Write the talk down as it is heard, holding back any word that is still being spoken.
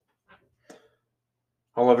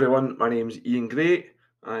Hello everyone, my name's Ian Gray.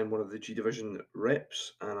 I'm one of the G Division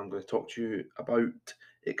reps and I'm going to talk to you about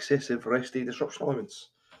excessive rest day disruption allowance.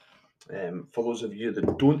 For those of you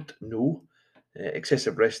that don't know,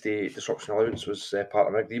 excessive rest day disruption allowance was part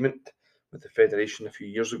of an agreement with the Federation a few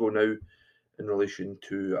years ago now in relation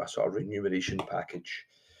to a sort of remuneration package.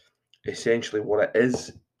 Essentially, what it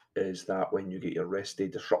is that when you get your rest day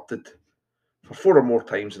disrupted for four or more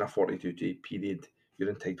times in a 42-day period, you're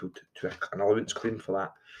entitled to an allowance claim for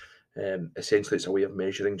that. Essentially, it's a way of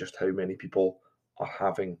measuring just how many people are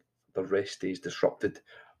having their rest days disrupted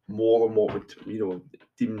more than what would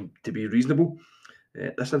deem to be reasonable.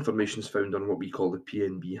 This information is found on what we call the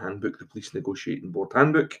PNB Handbook, the Police Negotiating Board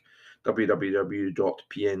Handbook,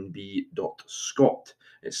 www.pnb.scot.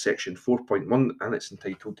 It's section 4.1 and it's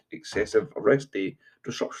entitled Excessive Rest Day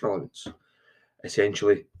Disruption Allowance.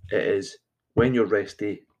 Essentially, it is when your rest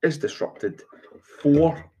day is disrupted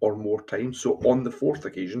four or more times, so on the fourth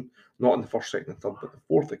occasion, not on the first, second, and third, but the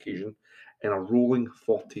fourth occasion, in a rolling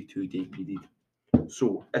 42-day period.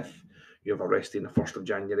 So if you have a rest day on the 1st of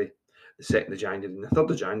January, the 2nd of January, and the 3rd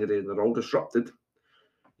of January, and they're all disrupted,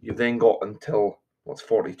 you've then got until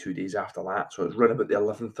 42 days after that. So it's around about the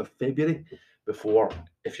 11th of February before,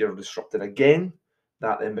 if you're disrupted again,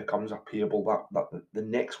 that then becomes a payable, that the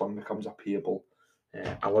next one becomes a payable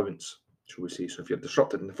allowance, shall we say. So if you're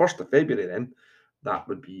disrupted on the 1st of February, then that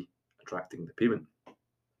would be attracting the payment.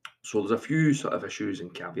 So there's a few sort of issues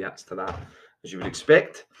and caveats to that, as you would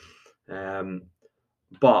expect.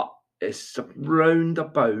 But it's around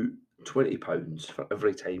about £20 for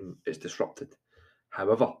every time it's disrupted.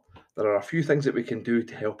 However, there are a few things that we can do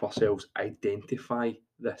to help ourselves identify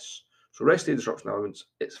this. So rest day disruption allowance,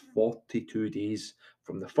 it's 42 days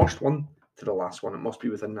from the first one to the last one. It must be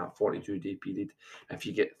within that 42-day period. If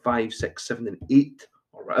you get 5, 6, 7, and 8,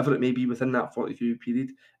 or whatever it may be within that 42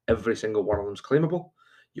 period, every single one of them is claimable.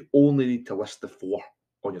 You only need to list the 4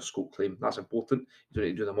 on your scope claim. That's important. You don't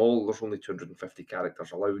need to do them all. There's only 250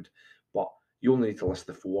 characters allowed, but you only need to list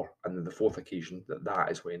the 4, and then the fourth occasion,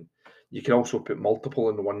 that is when. You can also put multiple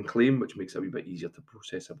in one claim, which makes it a wee bit easier to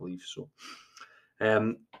process, I believe. So,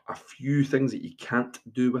 a few things that you can't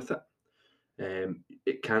do with it.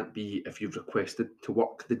 It can't be if you've requested to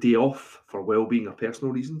work the day off for well-being or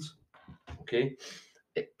personal reasons. Okay,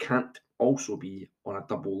 it can't also be on a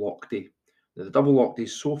double lock day. Now, the double lock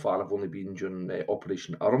days so far have only been during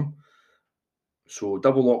Operation Urim. So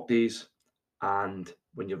double lock days, and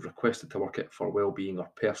when you've requested to work it for well-being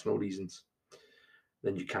or personal reasons,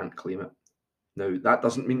 then you can't claim it. Now, that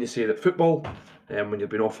doesn't mean to say that football, when you've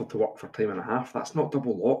been offered to work for time and a half, that's not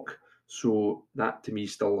double lock. So that to me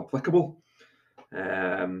is still applicable,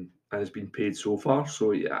 and has been paid so far.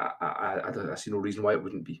 So yeah, I see no reason why it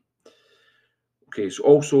wouldn't be. Okay, so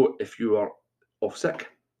also if you are off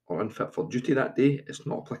sick or unfit for duty that day, it's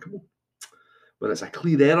not applicable. When it's a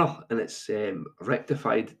clear error and it's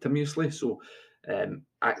rectified timely, so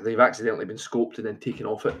they've accidentally been scoped and then taken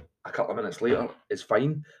off it a couple of minutes later, is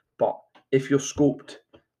fine. But if you're scoped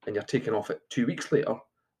and you're taken off it 2 weeks later,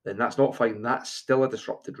 then that's not fine. That's still a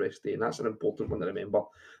disrupted rest day, and that's an important one to remember.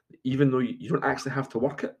 Even though you don't actually have to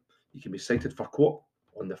work it, you can be cited for co-op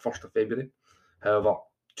on the 1st of February. However,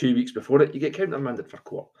 2 weeks before it, you get countermanded for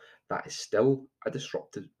co-op. That is still a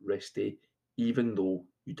disrupted rest day, even though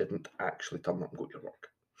you didn't actually turn up and go to your work.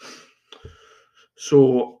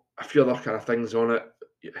 So a few other kind of things on it.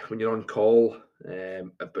 When you're on call,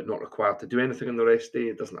 but not required to do anything on the rest day,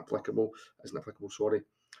 it isn't applicable. Sorry.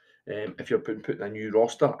 If you're putting a new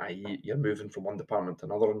roster, i.e., you're moving from one department to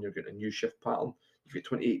another and you're getting a new shift pattern, you've got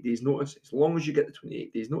 28 days notice. As long as you get the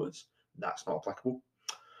 28 days notice, that's not applicable.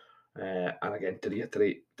 And again, to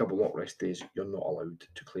reiterate, double lock rest days, you're not allowed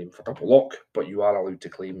to claim for double lock, but you are allowed to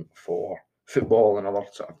claim for football and other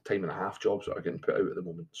sort of time and a half jobs that are getting put out at the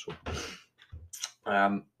moment. So,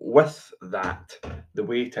 with that, the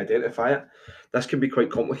way to identify it, this can be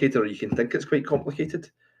quite complicated, or you can think it's quite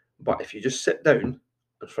complicated. But if you just sit down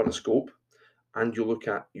in front of Scope and you look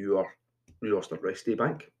at your roster rest day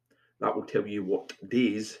bank, that will tell you what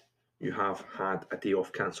days you have had a day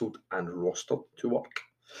off cancelled and rostered to work.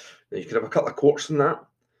 Now, you can have a couple of quotes in that.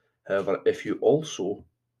 However, if you also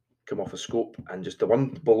come off a scope and just the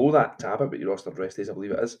one below that tab about your rostered rest days, I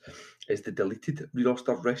believe it is the deleted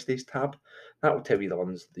rostered rest days tab. That will tell you the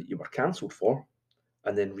ones that you were cancelled for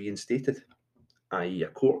and then reinstated, i.e. a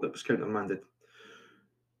court that was countermanded.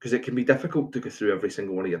 Because it can be difficult to go through every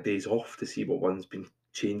single one of your days off to see what one's been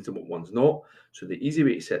changed and what one's not. So the easy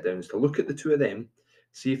way to sit down is to look at the two of them,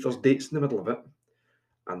 see if there's dates in the middle of it.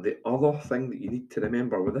 And the other thing that you need to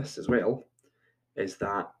remember with this as well is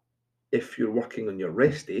that if you're working on your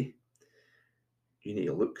rest day, you need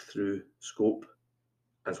to look through Scope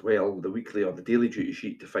as well, the weekly or the daily duty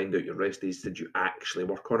sheet to find out your rest days. Did you actually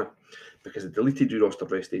work on it? Because the deleted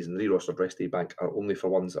re-rostered rest days and the re-rostered rest day bank are only for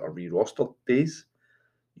ones that are re-rostered days.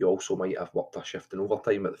 You also might have worked a shift in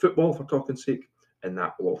overtime at the football, for talking sake, and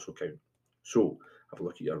that will also count. So have a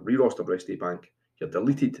look at your re-rostered rest day bank, your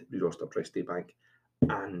deleted re-rostered rest day bank,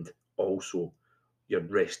 and also your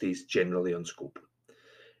rest days generally on scope.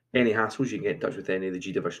 Any hassles, you can get in touch with any of the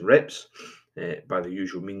G Division reps by the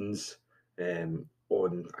usual means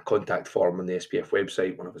on a contact form on the SPF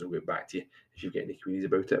website. One of us will get back to you if you get any queries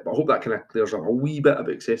about it. But I hope that kind of clears up a wee bit about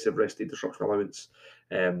excessive rest day disruption allowance.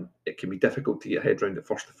 It can be difficult to get your head around the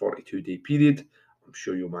first 42-day period. I'm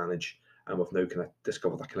sure you'll manage. And we've now kind of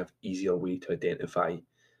discovered a kind of easier way to identify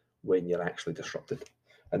when you're actually disrupted.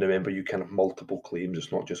 And remember, you can have multiple claims,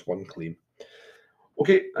 it's not just one claim.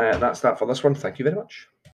 Okay, that's that for this one. Thank you very much.